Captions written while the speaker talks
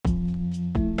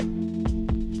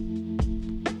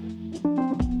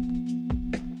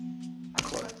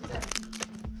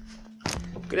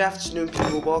Good afternoon,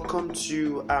 people. Welcome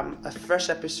to a fresh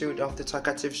episode of the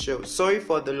Talkative Show. Sorry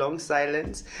for the long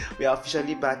silence. We are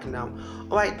officially back now.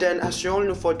 Alright then, as you all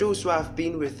know, for those who have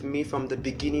been with me from the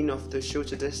beginning of the show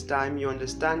to this time, you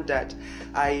understand that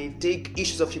I take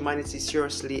issues of humanity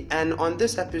seriously. And on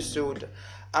this episode,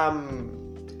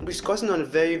 discussing on a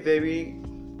very, very,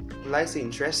 let's say,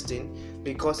 interesting,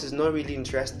 because it's not really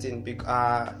interesting.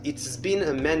 It's been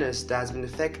a menace that has been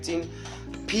affecting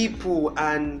people,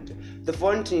 and the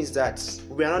fun thing is that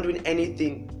we are not doing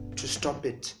anything to stop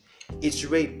it. It's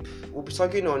rape. We'll be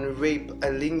talking on rape,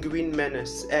 a lingering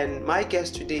menace, and my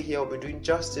guest today here will be doing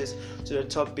justice to the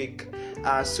topic.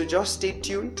 So just stay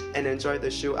tuned and enjoy the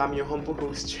show. I'm your humble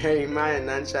host, Jeremiah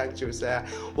Nanchak Josiah.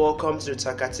 Welcome to the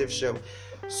Talkative Show.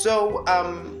 So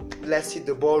let's hit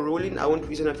the ball rolling. I won't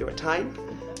waste enough of your time.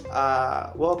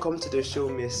 Welcome to the show,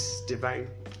 Miss Divine.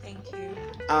 Thank you.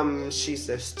 She's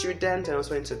a student and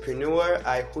also entrepreneur.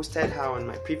 I hosted her on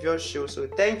my previous show, so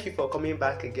thank you for coming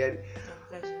back again.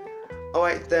 My pleasure.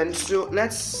 Alright then, so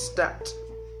let's start.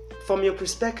 From your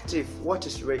perspective, what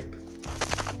is rape?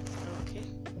 Okay.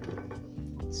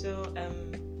 So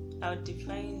I'll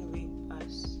define rape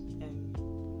as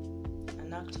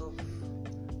an act of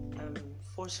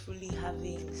forcefully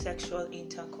having sexual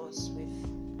intercourse with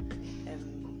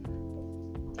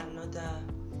another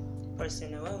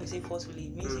person. And when we say forcefully,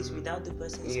 it means it's without the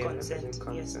person's consent.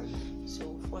 Yes.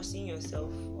 So forcing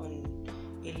yourself on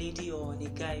a lady or on a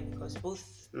guy, because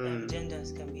both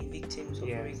genders can be victims of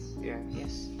rape.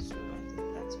 Yes. So I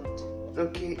think that's what.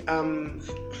 Okay.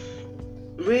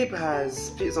 Rape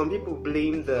has, some people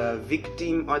blame the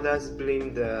victim, others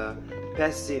blame the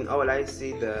person, or will I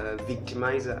say the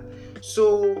victimizer.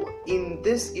 So in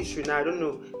this issue now, I don't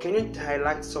know, can you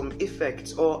highlight some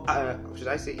effects, or should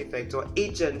I say effects, or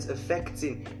agents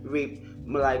affecting rape,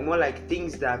 more like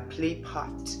things that play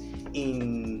part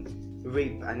in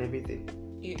rape and everything?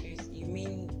 You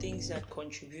mean things that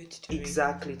contribute to rape?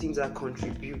 Exactly, things that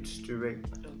contribute to rape.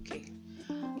 Okay.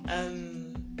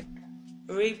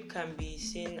 Rape can be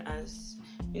seen as,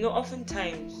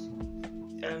 oftentimes,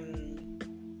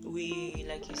 we,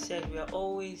 like you said, we are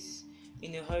always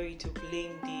in a hurry to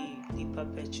blame the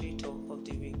perpetrator of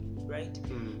the rape, right?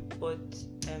 But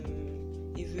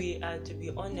if we are to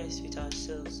be honest with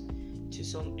ourselves, to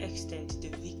some extent, the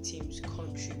victims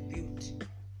contribute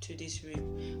to this rape.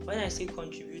 When I say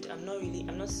contribute, I'm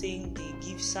not saying they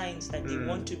give signs that they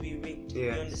want to be raped. You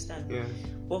understand? Yeah.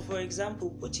 But for example,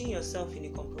 putting yourself in a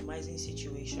compromising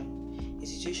situation, a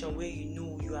situation where you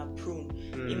know you are prone.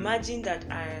 Imagine that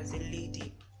I, as a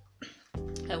lady,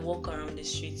 I walk around the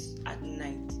streets at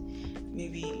night,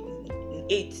 maybe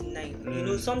 8,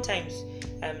 9. Sometimes,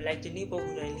 like the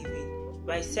neighborhood I live in,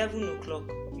 by 7 o'clock,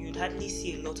 you'd hardly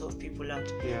see a lot of people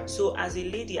out. Yeah. So as a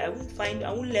lady, I won't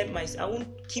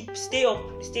stay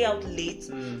out late,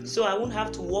 so I won't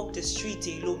have to walk the street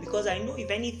alone, because I know if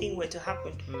anything were to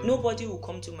happen, nobody will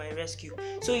come to my rescue.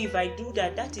 So if I do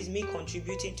that, that is me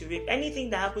contributing to rape. Anything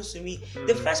that happens to me,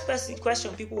 the first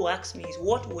question people will ask me is,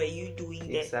 what were you doing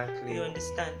there? Exactly. You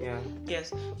understand? Yeah.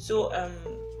 Yes. So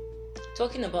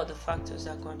talking about the factors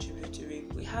that contribute to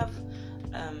rape, we have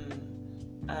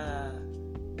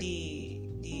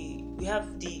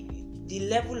the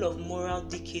level of moral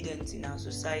decadence in our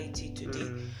society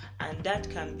today, and that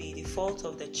can be the fault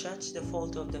of the church, the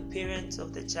fault of the parents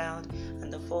of the child,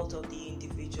 and the fault of the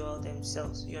individual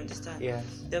themselves. You understand? Yes.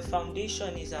 The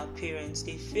foundation is our parents.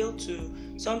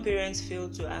 Some parents fail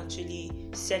to actually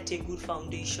set a good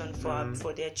foundation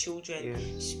for their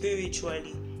children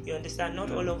spiritually. You understand?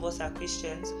 Not all of us are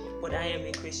Christians, but I am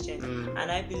a Christian, and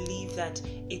I believe that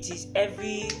it is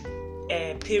every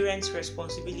parent's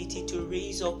responsibility to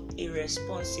raise up a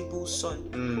responsible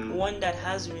son, one that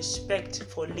has respect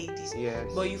for ladies.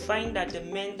 Yes. But you find that the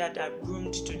men that are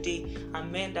groomed today are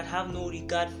men that have no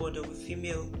regard for the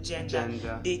female gender.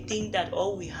 They think that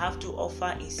all we have to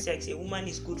offer is sex. A woman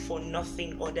is good for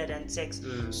nothing other than sex.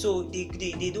 So they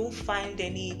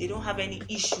don't have any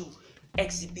issue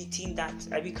exhibiting that,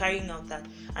 carrying out that.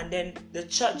 And then the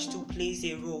church too plays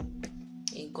a role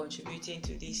in contributing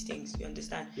to these things. You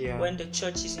understand? Yeah. When the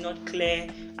church is not clear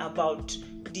about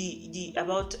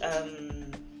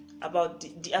about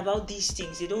these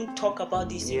things, they don't talk about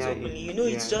these things openly.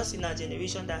 It's just in our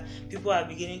generation that people are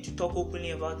beginning to talk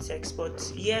openly about sex. But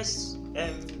years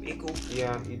ago,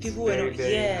 people were not.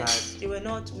 They were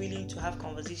not willing to have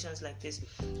conversations like this.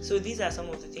 So these are some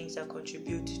of the things that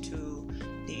contribute to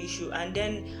the issue. And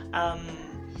then,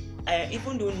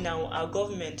 even though now our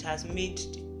government has made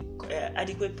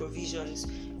adequate provisions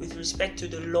with respect to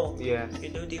the law. Yes.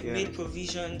 They've made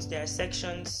provisions. There are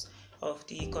sections of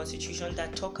the Constitution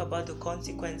that talk about the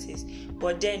consequences,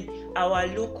 but then our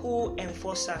local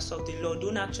enforcers of the law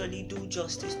don't actually do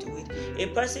justice to it. A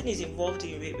person is involved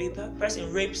in rape, a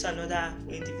person rapes another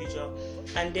individual,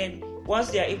 and then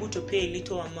once they are able to pay a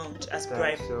little amount as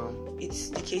bribe,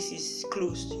 the case is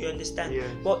closed. You understand? Yes.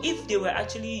 But if they were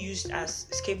actually used as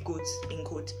scapegoats in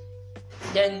court,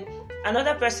 then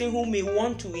another person who may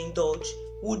want to indulge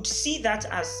would see that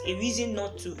as a reason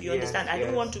not to. You understand? I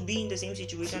don't want to be in the same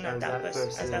situation as that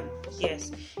person.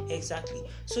 Yes, exactly.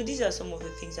 So these are some of the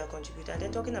things that contribute. And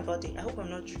then talking about I hope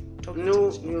I'm not talking too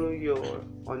much. No, you're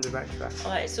on the right track.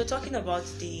 All right. So talking about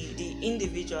the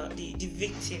individual, the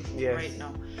victim right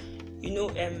now.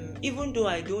 Even though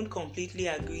I don't completely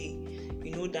agree,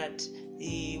 that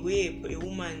the way a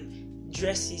woman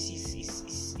dresses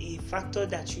is a factor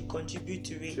that should contribute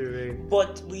to rape.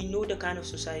 But we know the kind of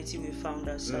society we found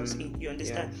ourselves in. You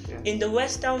understand? Yeah. In the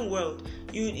Western world,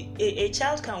 a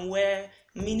child can wear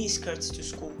mini skirts to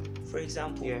school, for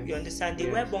example. You understand? They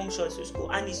wear bomb shorts to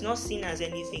school, and it's not seen as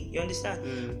anything. You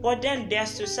understand? But then their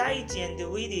society and the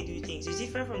way they do things is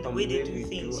different from the way they do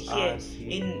things here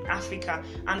in Africa,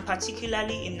 and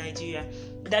particularly in Nigeria.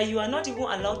 That you are not even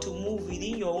allowed to move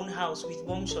within your own house with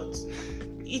bomb shorts.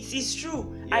 It is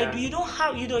true. You're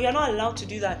not allowed to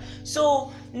do that.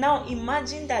 So now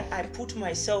imagine that I put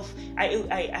myself.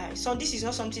 So this is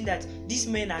not something that these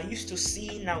men are used to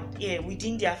seeing now.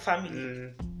 Within their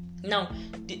family. Now,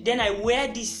 then I wear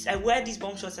these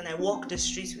bomb shorts and I walk the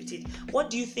streets with it. What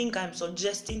do you think I'm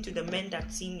suggesting to the men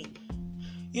that see me?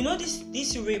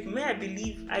 This rape. I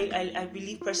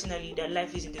believe personally that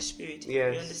life is in the spirit.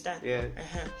 Yes. You understand? Yeah.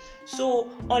 So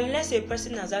unless a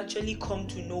person has actually come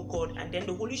to know God, and then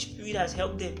the Holy Spirit has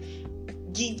helped them,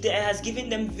 has given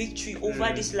them victory over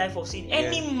this life of sin,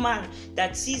 any man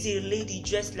that sees a lady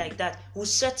dressed like that will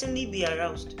certainly be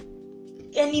aroused.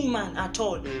 Any man at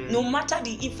all, no matter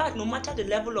the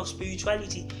level of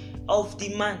spirituality of the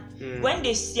man, when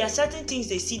there are certain things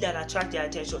they see that attract their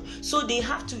attention, so they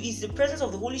have to. It's the presence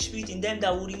of the Holy Spirit in them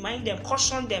that will remind them,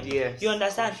 caution them. You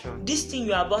understand? This thing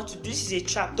you are about to do, this is a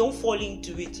trap. Don't fall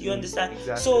into it. You understand?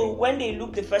 Exactly. So when they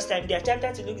look the first time, they are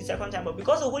tempted to look the second time, but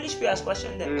because the Holy Spirit has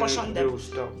cautioned them,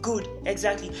 good.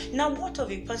 Exactly. Now, what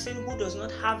of a person who does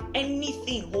not have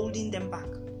anything holding them back?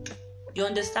 You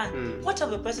understand? What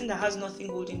of a person that has nothing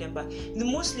holding them back? The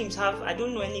Muslims have, I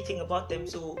don't know anything about them,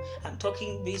 so I'm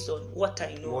talking based on what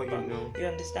I know about. You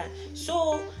understand?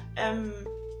 So,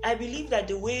 I believe that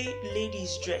the way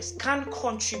ladies dress can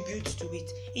contribute to it.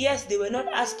 Yes, they were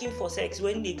not asking for sex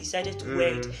when they decided to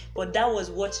wear it, but that was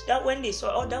when they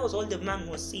saw, that was all the man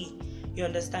was seeing. You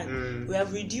understand? We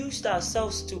have reduced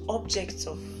ourselves to objects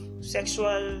of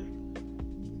sexual.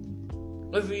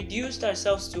 We've reduced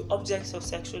ourselves to objects of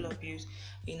sexual abuse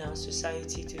in our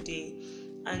society today,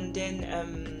 and then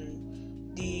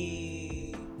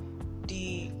the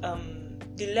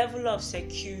level of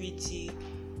security.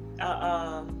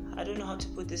 I don't know how to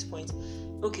put this point.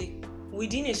 Okay,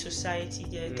 within a society,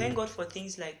 thank God for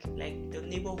things like the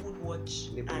neighborhood watch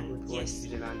yes,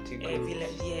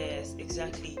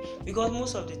 exactly. Because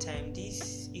most of the time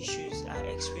these issues are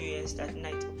experienced at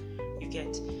night. You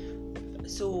get.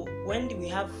 So when we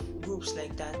have groups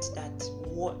like that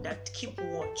keep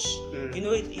watch,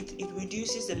 it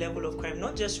reduces the level of crime,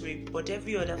 not just rape, but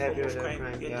every other form of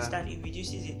crime. You understand? It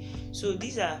reduces it. So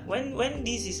these are when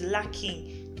this is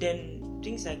lacking, then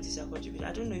things like this are contributing.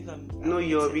 I don't know if I'm. No,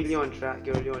 you're really on track.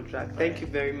 Thank you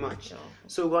very much. Sure.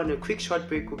 So we're on a quick short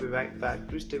break. We'll be right back.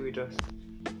 Do stay with us.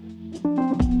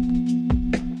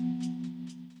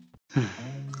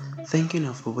 Thinking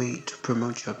of a way to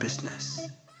promote your business?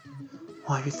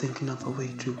 Or are you thinking of a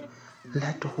way to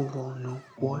let the whole world know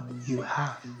what you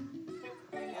have?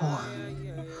 Or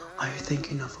are you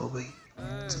thinking of a way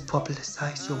to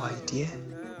publicize your idea?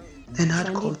 Then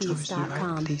Ad Culture is the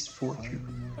right place for you.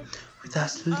 With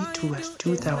as little as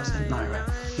 2,000 Naira,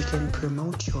 you can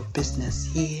promote your business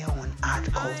here on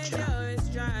Ad Culture.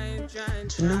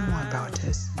 To know more about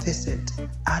us, visit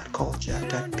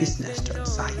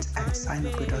adculture.business.site and sign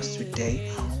up with us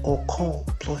today, or call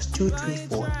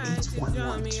 +234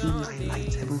 811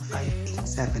 299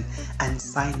 7587 and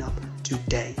sign up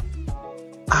today.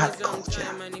 Ad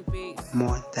Culture,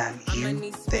 more than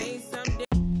you think.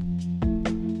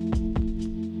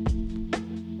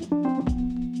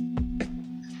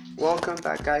 Welcome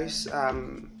back, guys.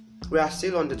 We are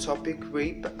still on the topic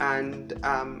rape, and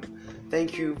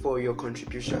thank you for your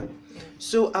contribution.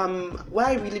 So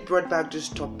why I really brought back this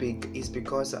topic is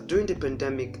because during the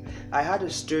pandemic I had a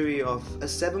story of a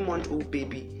 7-month-old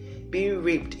baby being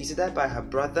raped, is that by her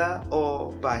brother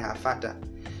or by her father.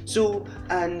 So,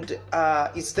 and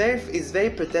it's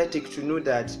very pathetic to know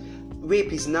that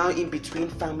rape is now in between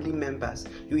family members.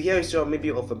 You hear a story maybe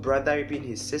of a brother raping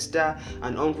his sister,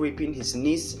 an uncle raping his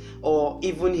niece, or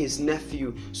even his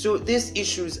nephew. So these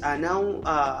issues are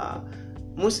now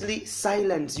mostly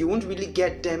silent. You won't really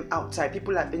get them outside.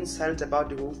 People have been silent about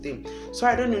the whole thing. So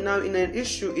I don't know now, in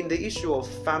the issue of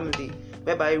family,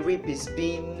 whereby rape is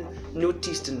being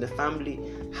noticed in the family,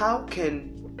 how can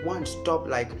one stop,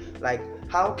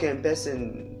 how can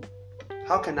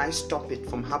I stop it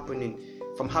from happening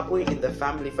in the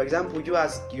family? For example,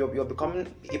 you're becoming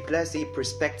let's say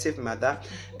prospective mother,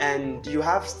 and you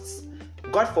have,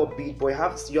 God forbid, but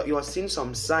you're seeing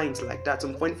some signs like that,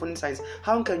 some funny signs.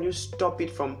 How can you stop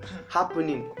it from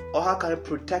happening, or how can you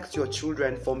protect your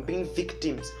children from being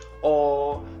victims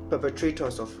or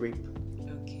perpetrators of rape?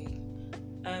 Okay,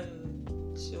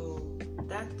 so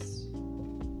that's,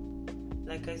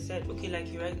 like I said,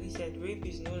 like you rightly said, rape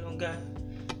is no longer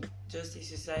just a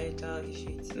societal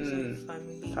issue, it's also a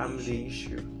family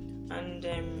issue. And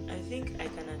I think I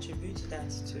can attribute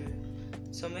that to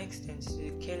some extent to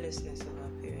the carelessness of our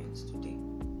parents today.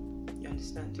 You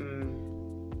understand?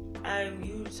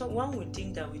 So one would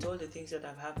think that with all the things that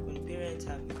have happened, parents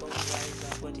have become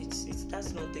wiser, but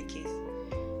that's not the case.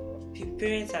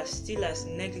 Parents are still as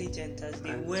negligent as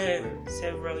they were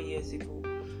several years ago,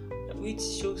 which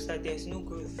shows that there's no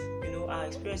growth. Our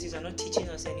experiences are not teaching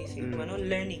us anything. We're not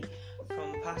learning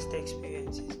from past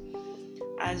experiences.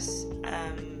 As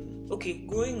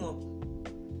growing up,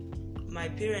 my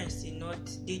parents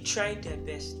they tried their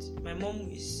best. My mom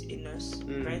is a nurse,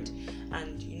 right?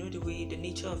 And the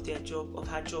nature of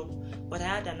her job. But I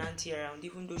had an auntie around,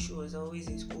 even though she was always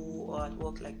in school or at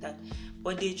work like that.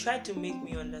 But they tried to make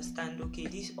me understand,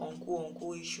 this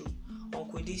uncle issue,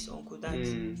 uncle this, uncle that,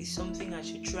 is something I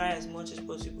should try as much as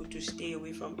possible to stay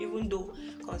away from. Even though,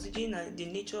 considering the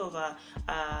nature of our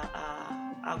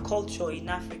culture in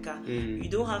Africa, you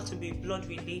don't have to be blood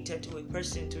related to a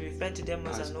person to refer to them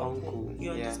as an uncle.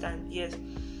 You understand? Yes.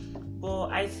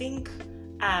 But I think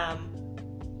I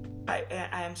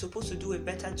am supposed to do a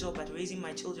better job at raising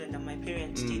my children than my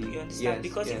parents did. You understand?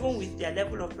 Because even with their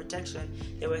level of protection,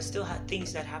 there were still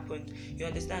things that happened. You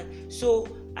understand? So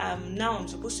now I'm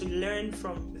supposed to learn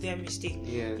from their mistake.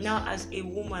 Yes. Now, as a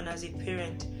woman, as a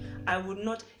parent, I would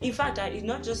not. In fact,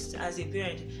 not just as a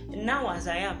parent. Now, as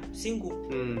I am single,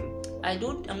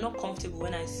 I'm not comfortable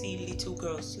when I see little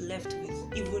girls left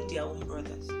with even their own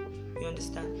brothers. You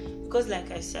understand? Because, like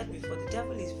I said before, the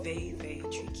devil is very, very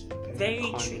tricky.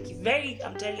 Very tricky. Very,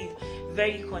 I'm telling you,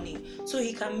 very cunning. So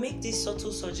he can make these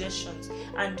subtle suggestions,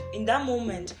 and in that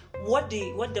moment, what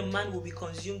the man will be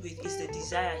consumed with is the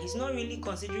desire. He's not really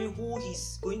considering who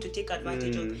he's going to take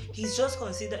advantage of. He's just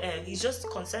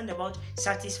concerned about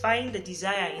satisfying the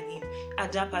desire in him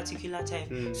at that particular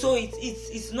time. So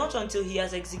it's not until he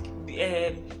has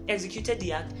executed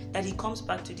the act that he comes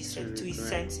back to his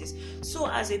senses. So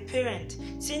as a parent,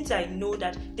 since I know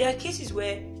that there are cases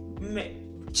where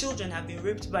children have been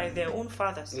raped by their own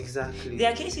fathers. Exactly.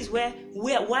 There are cases where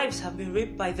wives have been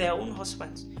raped by their own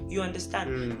husbands. You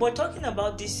understand? But talking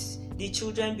about the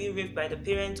children being raped by the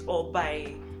parents or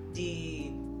by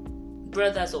the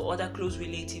brothers or other close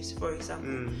relatives, for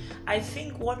example, I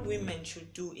think what women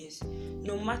should do is,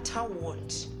 no matter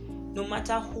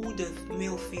who the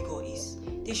male figure is,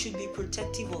 they should be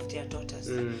protective of their daughters.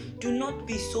 Do not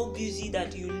be so busy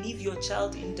that you leave your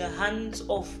child in the hands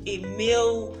of a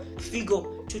male figure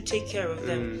to take care of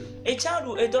them. A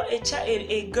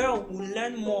girl will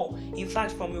learn more, in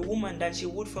fact, from a woman than she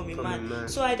would from a man.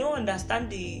 So I don't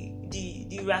understand the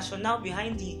rationale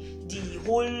behind the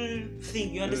whole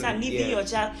thing. You understand? Leaving your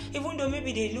child, even though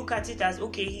maybe they look at it as,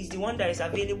 okay, he's the one that is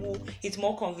available, it's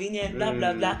more convenient, blah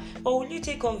blah blah. But will you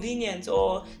take convenience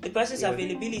or the person's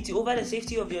availability over the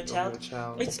safety of your child?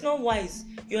 It's not wise.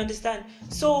 You understand?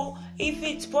 So if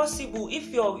it's possible, if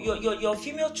your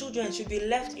female children should be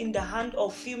left in the hand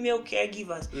of female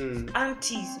caregivers,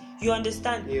 aunties, you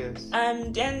understand? Yes.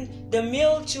 And then the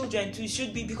male children too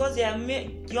should be, because they are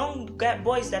young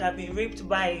boys that have been raped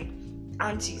by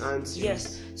aunties.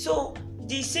 Yes. So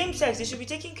the same sex, they should be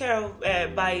taken care of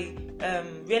by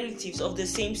relatives of the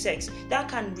same sex. That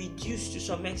can reduce to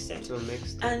some extent.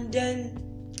 And then,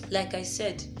 like I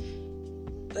said,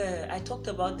 I talked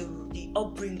about the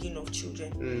upbringing of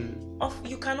children.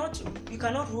 You cannot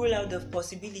rule out the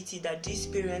possibility that these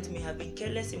parents may have been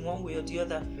careless in one way or the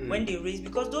other when they raised,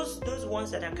 because those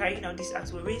ones that are carrying out these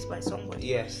acts were raised by somebody.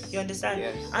 Yes. You understand?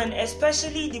 Yes. And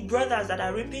especially the brothers that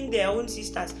are raping their own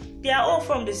sisters, they are all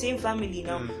from the same family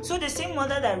now. So the same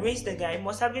mother that raised the guy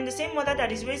must have been the same mother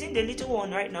that is raising the little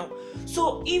one right now.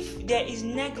 So if there is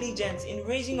negligence in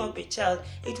raising up a child,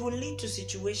 it will lead to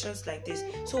situations like this.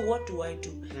 So what do?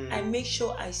 I make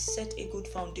sure I set set a good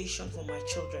foundation for my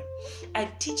children. I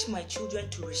teach my children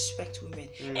to respect women.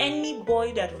 Any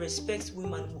boy that respects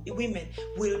women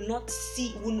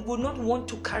will not want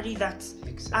to carry that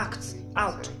act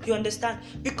out. You understand?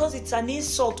 Because it's an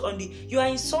insult on you are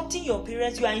insulting your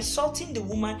parents, you are insulting the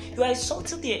woman, you are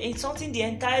insulting the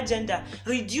entire gender,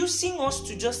 reducing us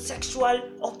to just sexual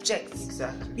objects.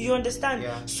 Exactly. You understand?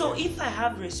 Yeah. So if I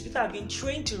have respect, I've been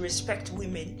trained to respect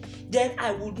women, then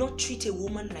I would not treat a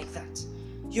woman like that.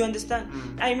 You understand?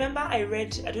 I remember I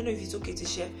don't know if it's okay to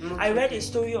share. I read a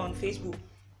story on Facebook.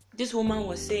 This woman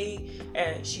was saying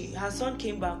her son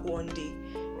came back one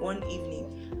evening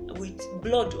with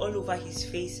blood all over his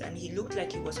face, and he looked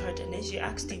like he was hurt. And then she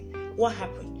asked him what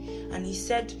happened, and he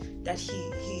said that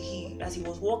he as he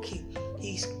was walking,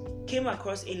 he came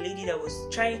across a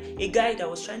guy that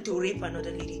was trying to rape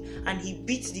another lady, and he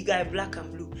beat the guy black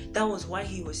and blue. That was why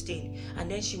he was staying. And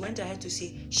then she went ahead to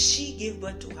say she gave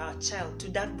birth to her child,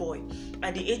 to that boy,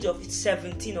 at the age of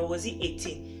 17, or was he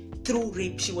 18? Through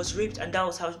rape. She was raped, and that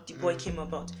was how the boy came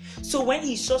about. So when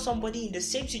he saw somebody in the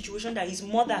same situation that his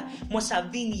mother must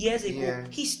have been years ago,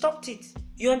 he stopped it.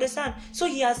 You understand? So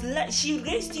she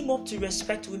raised him up to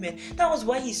respect women. That was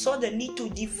why he saw the need to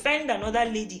defend another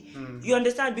lady. You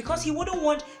understand? Because he wouldn't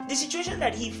want the situation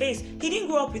that he faced. He didn't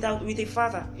grow up with a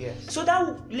father. Yes. So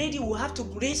that lady will have to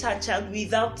raise her child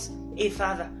without a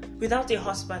father, without a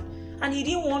husband. And he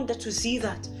didn't want her to see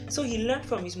that. So he learned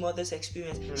from his mother's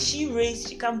experience. She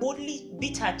can boldly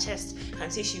beat her chest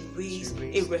and say she raised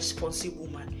a responsible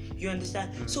woman. You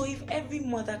understand? So if every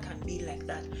mother can be like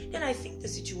that, then I think the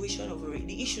situation of rape,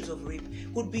 the issues of rape,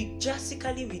 would be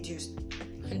drastically reduced.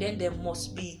 And then there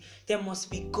must be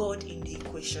God in the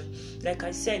equation. Like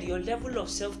I said, your level of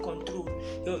self-control,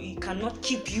 it cannot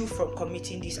keep you from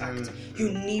committing this act. You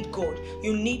need God.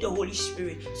 You need the Holy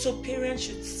Spirit. So parents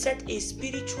should set a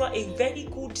very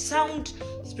good, sound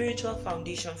spiritual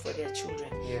foundation for their children.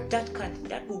 Yeah.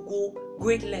 That will go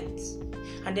great lengths.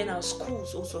 And then our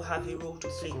schools also have a role to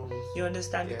play. You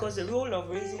understand? Yes. Because the role of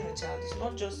raising a child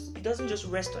it doesn't just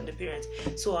rest on the parents.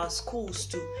 So our schools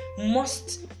too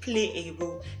must play a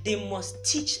role. They must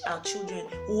teach our children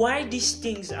why these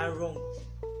things are wrong,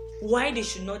 why they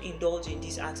should not indulge in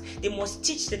these acts. They must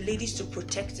teach the ladies to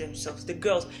protect themselves, the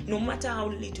girls, no matter how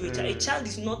little a child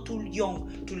is not too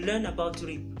young to learn about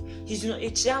rape. A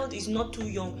child is not too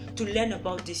young to learn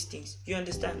about these things. You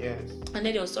understand? Yes. And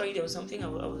then there was something I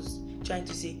was trying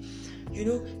to say. You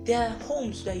know, there are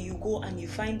homes that you go and you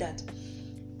find that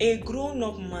a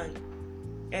grown-up man,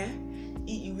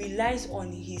 he relies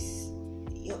on his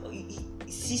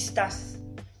sisters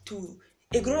to.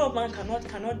 A grown-up man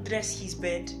cannot dress his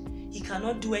bed. He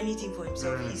cannot do anything for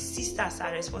himself. His sisters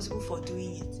are responsible for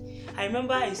doing it. I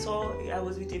remember I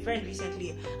was with a friend recently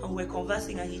and we were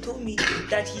conversing, and he told me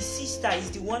that his sister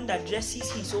is the one that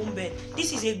dresses his own bed.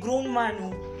 This is a grown man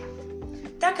who.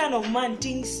 That kind of man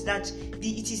thinks that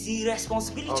it is the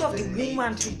responsibility of the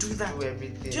woman to do that.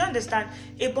 Do you understand?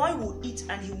 A boy will eat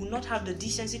and he will not have the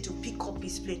decency to pick up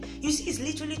his plate. You see, it's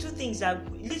literally two things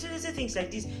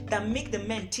like this that make the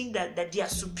men think that they are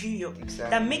superior. Exactly.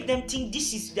 That make them think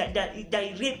this is that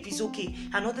rape is okay,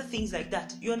 and other things like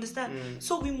that. You understand?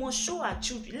 So we must show our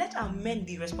children, let our men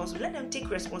be responsible. Let them take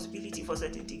responsibility for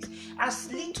certain things.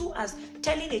 As little as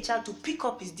telling a child to pick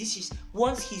up his dishes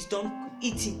once he's done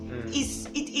eating.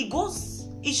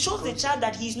 It shows the child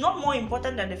that he's not more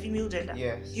important than the female gender.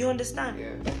 Yes. You understand?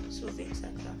 Yeah. So things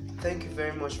like that. Thank you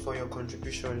very much for your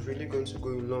contribution. It's really going to go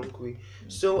a long way.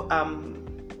 So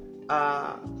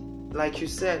like you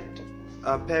said,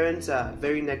 parents are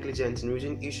very negligent in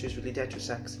raising issues related to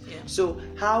sex. Yeah. So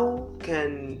how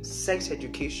can sex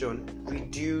education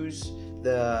reduce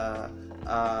the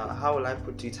how will I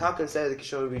put it? How can sex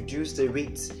education reduce the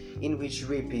rate in which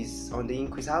rape is on the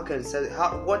increase?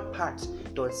 What part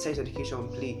does sex education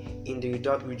play in the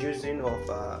reducing of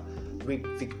rape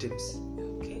victims?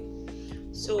 Okay,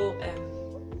 so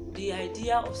the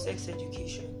idea of sex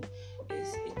education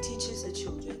is it teaches the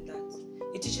children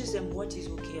it teaches them what is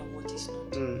okay and what is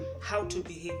not, how to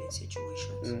behave in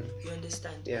situations. You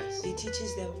understand? Yes. It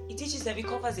teaches them. It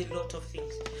covers a lot of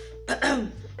things.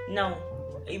 Now,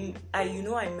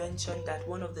 I mentioned that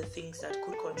one of the things that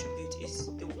could contribute is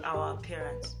our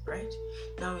parents, right?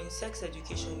 Now, in sex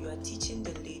education, you are teaching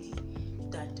the lady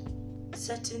that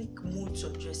certain modes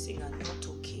of dressing are not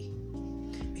okay.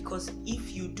 Because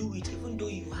if you do it, even though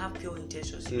you have pure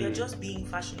intentions, you are just being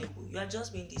fashionable, you are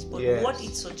just being this, but what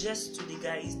it suggests to the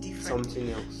guy is different. Something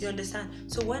else. You understand?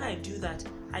 So when I do that,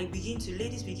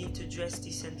 ladies begin to dress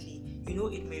decently.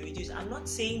 It may reduce. I'm not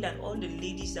saying that all the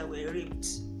ladies that were raped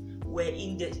were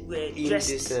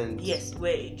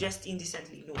dressed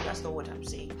indecently. No, that's not what I'm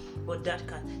saying. But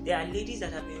there are ladies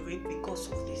that have been raped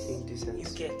because of this. You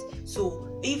get.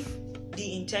 So if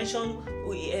the intention,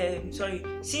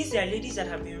 since there are ladies that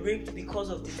have been raped because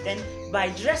of this, then by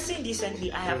dressing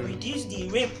decently, I have reduced the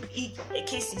rape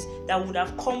cases that would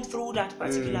have come through that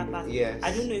particular path. Yes.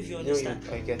 I don't know if you understand.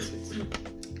 I get it.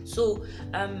 So,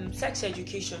 sex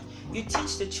education, you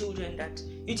teach the children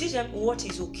you teach them what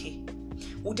is okay.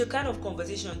 With the kind of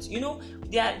conversations,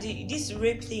 this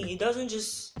rape thing, it doesn't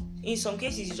just, in some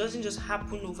cases, it doesn't just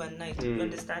happen overnight. You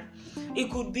understand?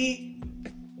 It could be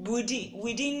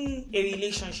within a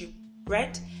relationship,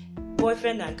 right?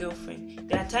 Boyfriend and girlfriend.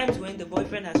 There are times when the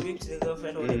boyfriend has raped the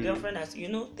girlfriend, or the girlfriend has,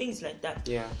 things like that.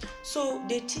 Yeah. So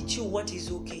they teach you what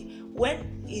is okay.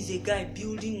 When is a guy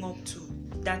building up to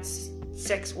that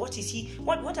sex? What is he?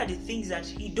 What are the things that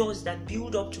he does that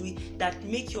build up to it, that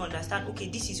make you understand? Okay,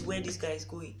 this is where this guy is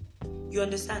going. You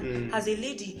understand? As a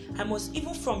lady, I must,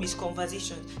 even from his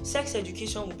conversation, sex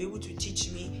education will be able to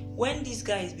teach me when this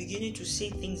guy is beginning to say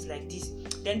things like this,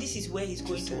 then this is where he's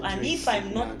going to. And if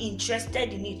I'm not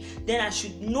interested in it, then I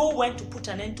should know when to put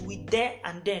an end to it there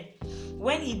and then.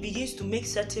 When he begins to make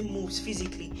certain moves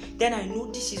physically, then I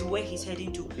know this is where he's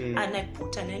heading to, and I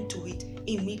put an end to it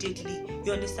immediately.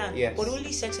 You understand? Yes. But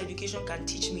only sex education can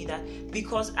teach me that,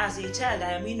 because as a child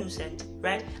I am innocent,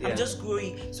 right? Yeah. I'm just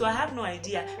growing, so I have no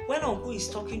idea. When uncle is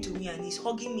talking to me and he's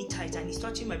hugging me tight and he's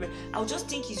touching my breast, I'll just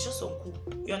think he's just uncle.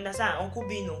 You understand? Uncle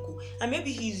being uncle, and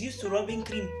maybe he's used to rubbing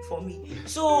cream for me,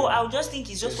 so I'll just think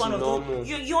he's just one of those.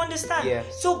 You understand?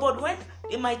 Yes. So, but when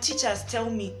my teachers tell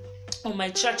me, or my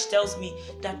church tells me,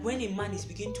 that when a man is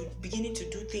beginning to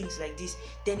do things like this,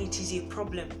 then it is a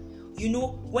problem.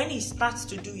 When he starts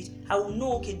to do it, I will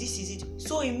know, okay, this is it.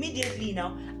 So immediately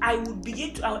now, I would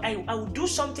begin to, I will do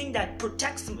something that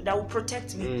will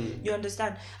protect me. You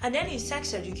understand? And then in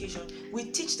sex education, we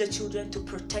teach the children to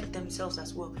protect themselves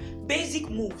as well. Basic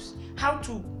moves, how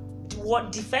to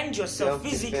defend yourself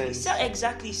physically.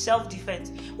 Exactly, self-defense.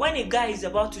 When a guy is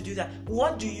about to do that,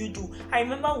 what do you do? I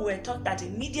remember we were taught that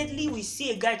immediately we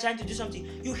see a guy trying to do something,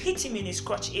 you hit him in his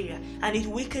crotch area and it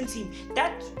weakens him.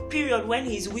 That period when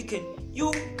he's weakened,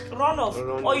 you run off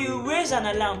or you raise an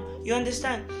alarm. You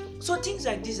understand? So things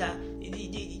like these are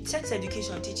the sex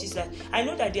education teaches that. I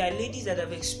know that there are ladies that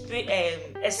have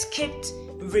escaped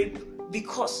rape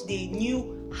because they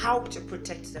knew how to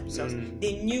protect themselves.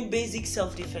 They knew basic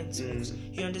self-defense moves.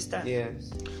 You understand?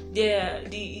 Yes.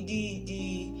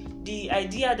 The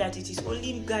idea that it is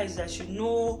only guys that should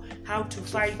know how to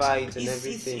fight and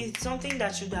everything. It's something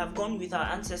that should have gone with our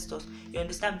ancestors. You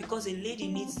understand? Because a lady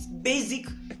needs basic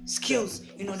skills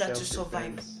in order to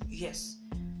survive. Yes.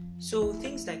 So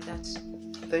things like that.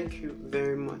 Thank you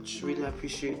very much. Really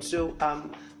appreciate it. So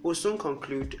we'll soon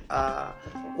conclude.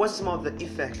 What's some of the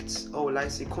effects or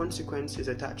consequences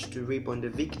attached to rape on the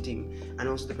victim and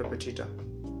also the perpetrator?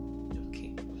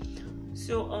 Okay.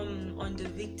 So on the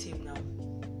victim now,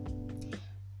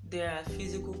 there are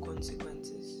physical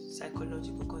consequences,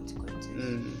 psychological consequences,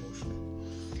 emotional.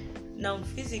 Now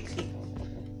physically,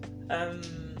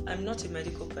 I'm not a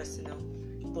medical person now,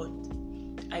 but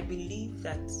I believe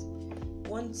that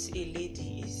once a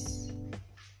lady is,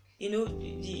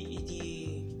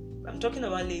 I'm talking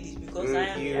about ladies because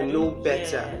I know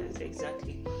better. Yes,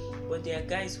 exactly. But there are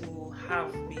guys who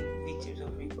have been victims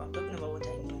of rape. I'm talking about what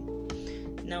I know.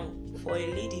 Now, for a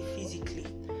lady physically,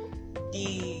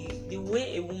 the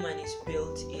way a woman is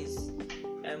built is,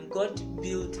 God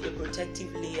built a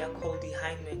protective layer called the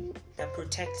hymen that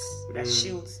protects, that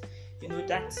shields,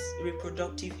 that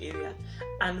reproductive area.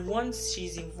 And once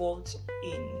she's involved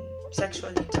in sexual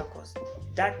intercourse,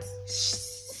 that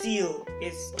seal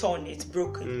is torn, it's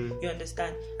broken. You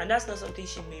understand? And that's not something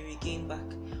she may regain back,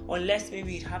 unless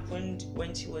maybe it happened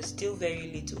when she was still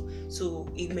very little, so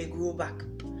it may grow back.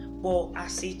 But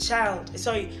as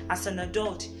an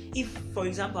adult, if for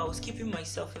example I was keeping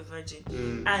myself a virgin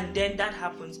and then that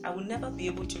happens, I will never be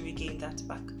able to regain that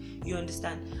back. You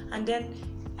understand? And then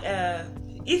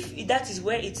if that is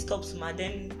where it stops,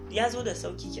 then yes, what the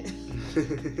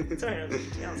kitchen. Sorry,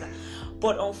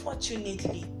 but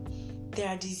unfortunately, there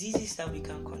are diseases that we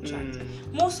can contract.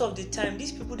 Most of the time,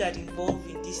 these people that are involved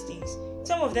in these things,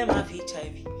 some of them have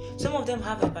HIV, some of them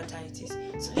have hepatitis,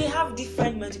 so they have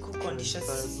different medical conditions,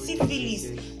 syphilis,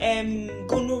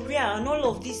 gonorrhea, and all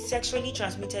of these sexually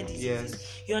transmitted diseases.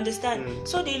 Yes. You understand?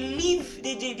 So they live,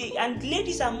 and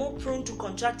ladies are more prone to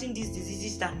contracting these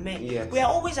diseases than men. Yes. We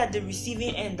are always at the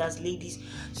receiving end as ladies.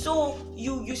 So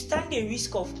you stand a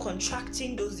risk of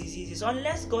contracting those diseases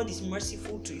unless God is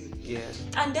merciful to you. Yes.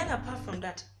 And then apart from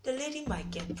that, the lady might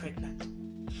get pregnant.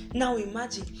 Now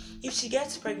imagine, if she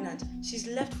gets pregnant, she's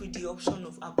left with the option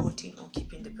of aborting or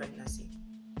keeping the pregnancy.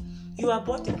 you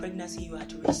abort the pregnancy, you are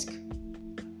at risk.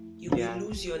 You may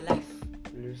lose your life.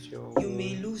 You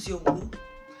may lose your womb.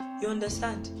 You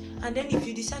understand? And then if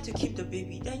you decide to keep the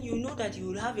baby, then you know that you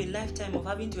will have a lifetime of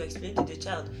having to explain to the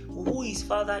child who his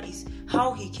father is,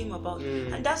 how he came about.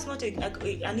 And that's not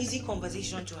an easy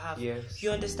conversation to have. Yes.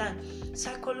 You understand?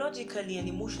 Psychologically and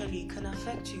emotionally, it can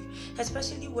affect you,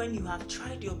 especially when you have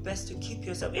tried your best to keep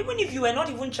yourself. Even if you were not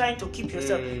even trying to keep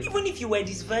yourself, even if you were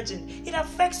this virgin, it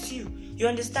affects you. You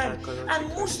understand? And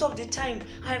most of the time,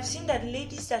 I have seen that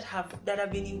ladies that have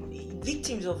been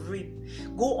victims of rape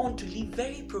go on to live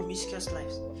very promiscuous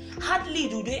lives. Hardly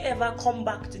do they ever come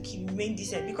back to remain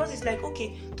decent, because it's like,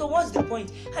 okay, so what's the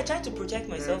point? I tried to protect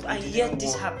myself and yet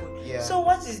this happened. So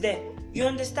what is there? You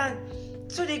understand?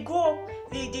 So they go,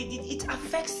 it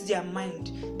affects their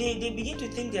mind. They begin to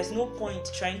think there's no point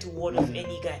trying to ward off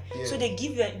any guy. So they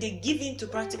give in to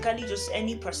practically just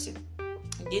any person.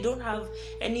 They don't have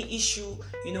any issue,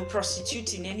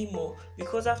 prostituting anymore,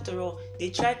 because after all, they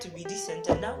tried to be decent,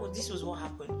 and this was what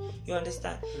happened. You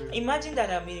understand? Imagine that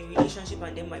I'm in a relationship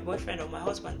and then my boyfriend or my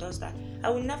husband does that. I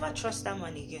will never trust that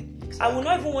man again. Exactly. I will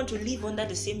not even want to live under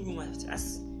the same room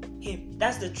as him.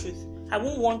 That's the truth. I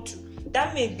won't want to.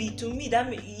 That may be, to me,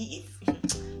 if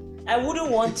I wouldn't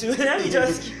want to. Let me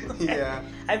just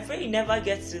I pray he never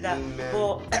gets to that.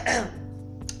 But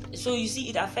so you see,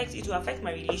 it will affect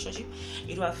my relationship,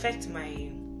 it will affect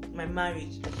my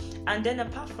marriage. And then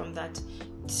apart from that,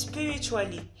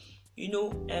 spiritually,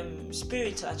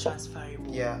 spirits are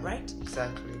transferable. Right?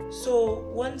 Exactly. So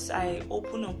once I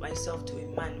open up myself to a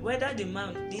man, whether the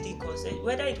man did it consent,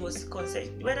 whether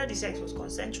the sex was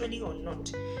consensually or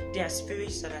not, there are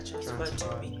spirits that are transferred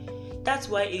to me. That's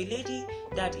why a lady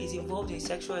that is involved in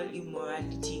sexual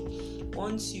immorality,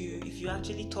 if you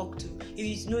actually talk to,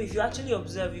 if you actually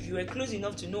observe, if you were close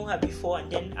enough to know her before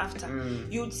and then after,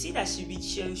 you would see that she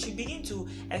begin to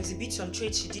exhibit some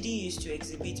traits she didn't used to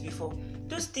exhibit before.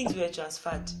 Those things were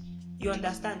transferred. You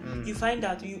understand? You find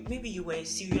out maybe you were a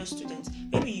serious student,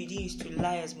 maybe you didn't used to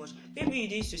lie as much, maybe you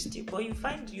didn't used to steal, but you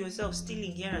find yourself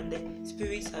stealing here and there.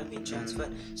 Spirits have been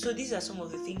transferred. So these are some of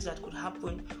the things that could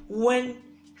happen when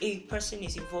a person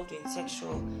is involved in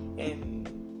sexual,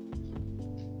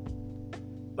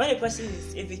 when a person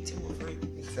is a victim of rape.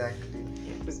 Exactly.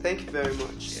 Yes. Thank you very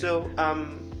much. So,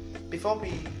 before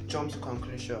we jump to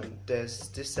conclusion, there's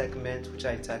this segment which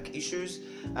I tag issues,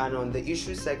 and on the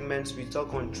issue segments we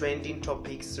talk on trending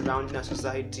topics surrounding our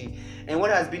society. And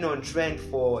what has been on trend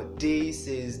for days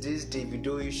is this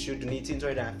Davido issue donating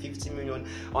 250 million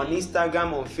on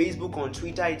Instagram, on Facebook, on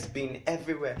Twitter. It's been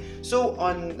everywhere. So,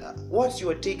 on what's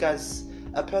your take as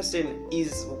a person?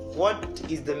 What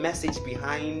is the message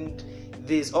behind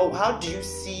this, or how do you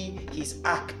see his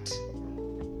act?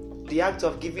 The act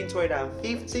of giving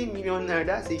 250 million naira,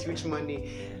 that's a huge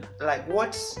money. Like,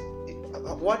 what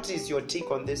is your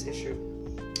take on this issue?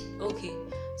 Okay,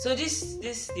 so this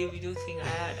Davido thing, I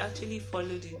had actually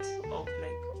followed it up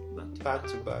back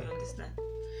to back. You understand?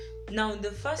 Now,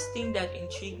 the first thing that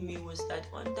intrigued me was that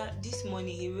under this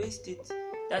money, he raised it.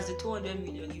 That's the 200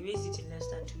 million. He raised it in less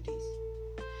than 2 days,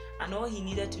 and all he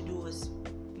needed to do was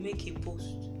make a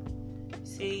post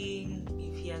saying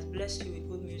if he has blessed you with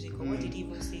good music, or what did he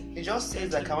even say? He just says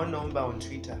the account number on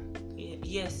Twitter.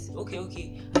 Yes,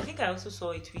 okay. I think I also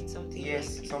saw a tweet something like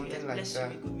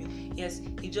that. Yes,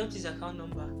 he dropped his account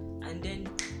number, and then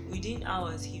within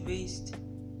hours he raised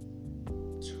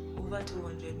over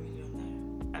 200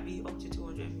 million naira. Up to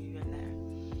 200 million naira.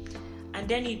 And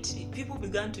then people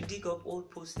began to dig up old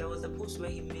posts. There was a post where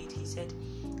he said,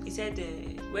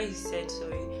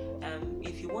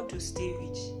 if you want to stay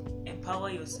rich, empower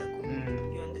your circle.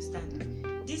 You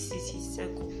understand? This is his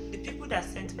circle. The people that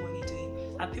sent money to him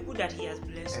are people that he has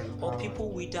blessed, or people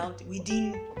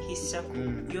within his circle.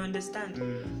 You understand?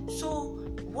 So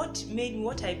what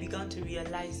I began to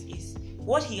realize is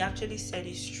what he actually said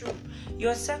is true.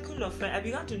 Your circle of friends, I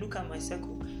began to look at my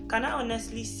circle. Can I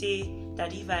honestly say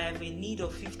that if I have a need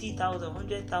of 50,000,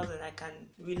 100,000, I can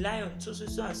rely on so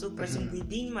and so person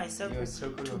within my circle? Your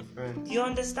circle of friends. You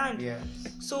understand? Yes.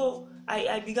 So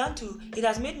I began to, it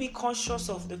has made me conscious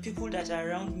of the people that are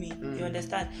around me. You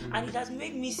understand? And it has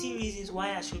made me see reasons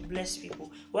why I should bless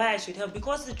people, why I should help.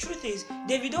 Because the truth is,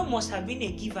 Davido must have been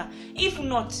a giver. If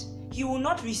not, he will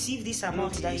not receive this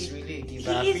amount. He's really a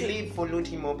giver. I've really followed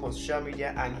him up on social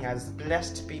media, and he has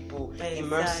blessed people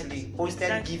immensely, posted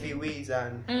giveaways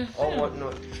and all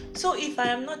whatnot. So if I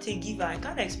am not a giver, I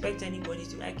can't expect anybody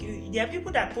to like you. There are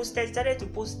people that started to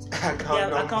post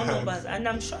their account numbers, and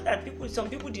I'm sure that some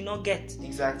people did not get.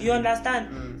 Exactly. You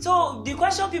understand? So the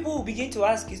question people will begin to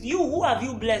ask is, who have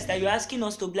you blessed that you're asking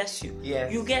us to bless you?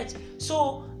 Yes. You get?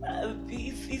 So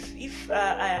if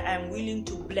I'm willing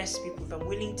to bless people, if I'm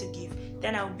willing to give,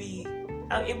 then I'm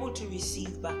able to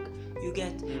receive back. You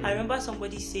get? I remember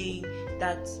somebody saying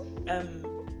that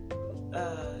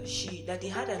that they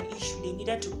had an issue. They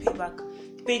needed to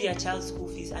pay their child's school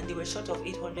fees, and they were short of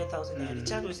 800,000 naira. The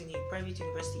child was in a private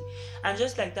university, and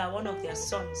just like that, one of their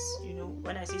sons,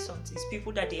 when I say sons, it's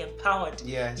people that they empowered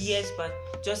years back,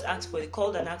 just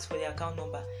called and asked for their account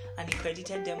number, and he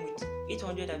credited them with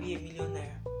 800 or 1 million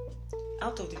naira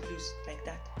out of the blues, like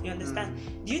that. You understand?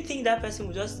 Do you think that person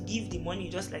will just give the money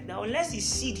just like that? Unless it's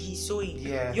seed he's sowing.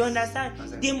 Yes. You understand?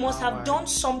 They must have done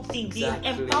something.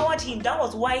 Exactly. They empowered him. That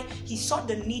was why he saw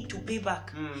the need to pay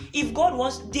back. If God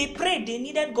they prayed, they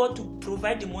needed God to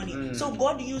provide the money. So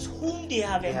God used whom they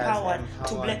have empowered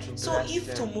to bless. So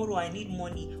if tomorrow I need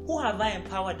money, who have I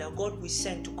empowered that God will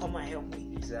send to come and help me?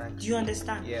 Exactly. Do you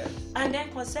understand? Yes. And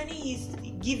then concerning his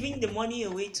giving the money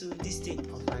away to this thing,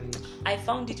 I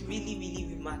found it really,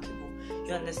 really remarkable.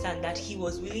 You understand that he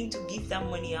was willing to give that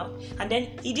money out, and then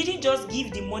he didn't just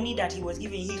give the money that he was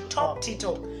giving, he topped it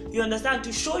up. You understand,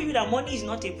 to show you that money is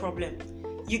not a problem.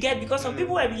 You get? Because some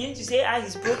people were beginning to say,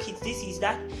 he's broke, it's this, is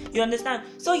that. You understand?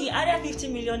 So he added 50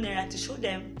 million naira to show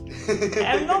them,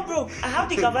 I'm not broke, I have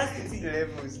the capacity.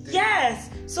 Yes.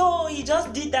 So he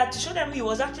just did that to show them he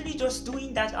was actually just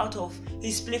doing that out of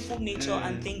his playful nature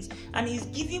and things. And he's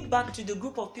giving back to the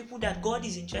group of people that God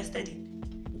is interested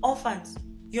in. Orphans.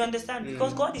 You understand?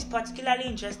 Because God is particularly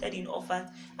interested in orphans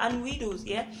and widows,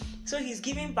 So he's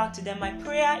giving back to them. My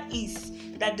prayer is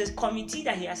that the committee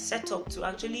that he has set up to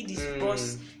actually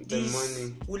disburse this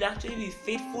money will actually be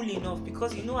faithful enough,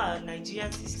 because our Nigerian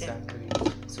system.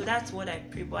 Exactly. So that's what I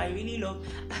pray. But I really love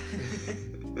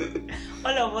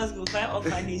all of us go find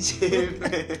orphanage.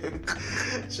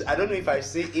 I don't know if I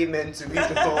say amen to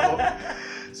it all.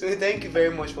 So thank you very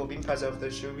much for being part of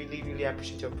the show. Really, really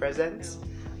appreciate your presence.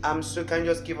 So can you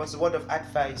just give us a word of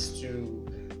advice to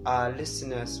our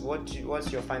listeners? What's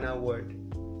your final word?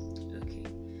 Okay.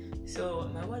 So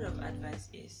my word of advice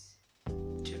is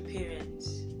to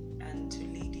parents and to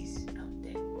ladies out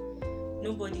there.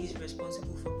 Nobody is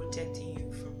responsible for protecting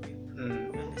you from rape.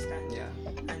 You understand?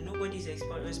 Yeah. And nobody is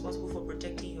responsible for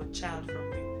protecting your child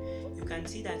from rape. You can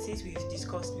see that since we've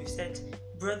said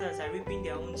brothers are raping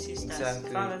their own sisters,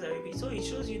 fathers are raping. So it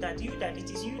shows you that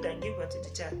it is you that gave birth to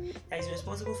the child that is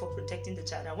responsible for protecting the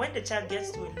child. And when the child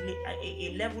gets to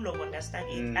a level of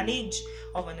understanding, an age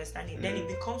of understanding, then it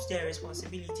becomes their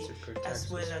responsibility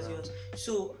as well as yours.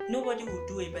 So nobody will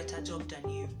do a better job than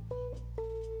you.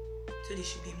 So they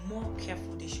should be more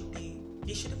careful. They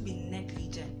shouldn't be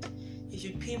negligent. They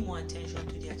should pay more attention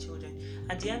to their children.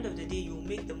 At the end of the day, you will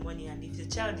make the money, and if the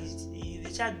child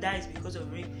dies because of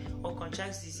rape or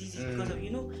contracts diseases because of,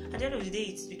 at the end of the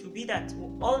day, it will be that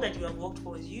all that you have worked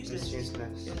for is useless.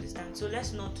 You understand? So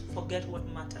let's not forget what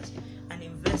matters and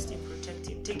invest in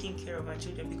protecting, taking care of our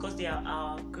children, because they are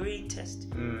our greatest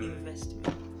investment.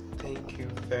 Thank you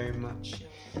very much.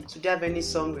 So do you have any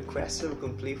song requests so we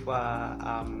can play for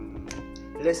our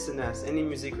listeners? Any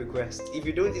music requests? If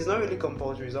you don't, it's not really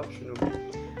compulsory, it's optional.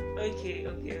 Okay.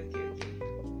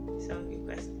 Song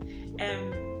request.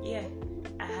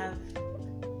 I have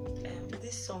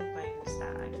this song by Musa.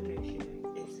 I don't know if you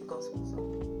know it. It's a gospel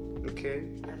song. Okay.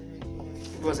 I don't know if you know it.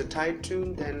 If it was a title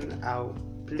tune, then I'll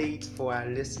play it for our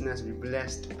listeners to be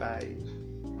blessed by.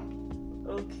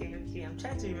 Okay. I'm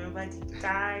trying to remember the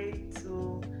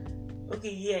title.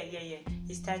 Okay, yeah.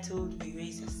 It's titled "We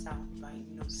Raise a Sound" by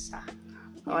Musa.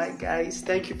 Alright guys,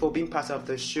 thank you for being part of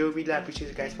the show. Really appreciate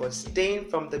you guys for staying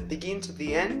from the beginning to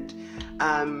the end.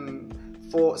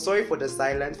 Sorry for the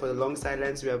silence, for the long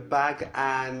silence. We are back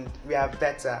and we are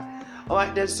better.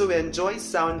 Alright then, so we enjoy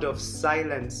Sound of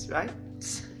Silence, right?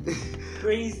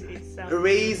 Raise a Sound.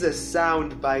 Raise a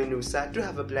Sound by Nusa. Do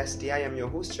have a blessed day. I am your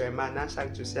host, Jeremiah.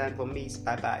 And for me, it's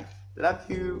bye-bye. Love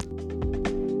you.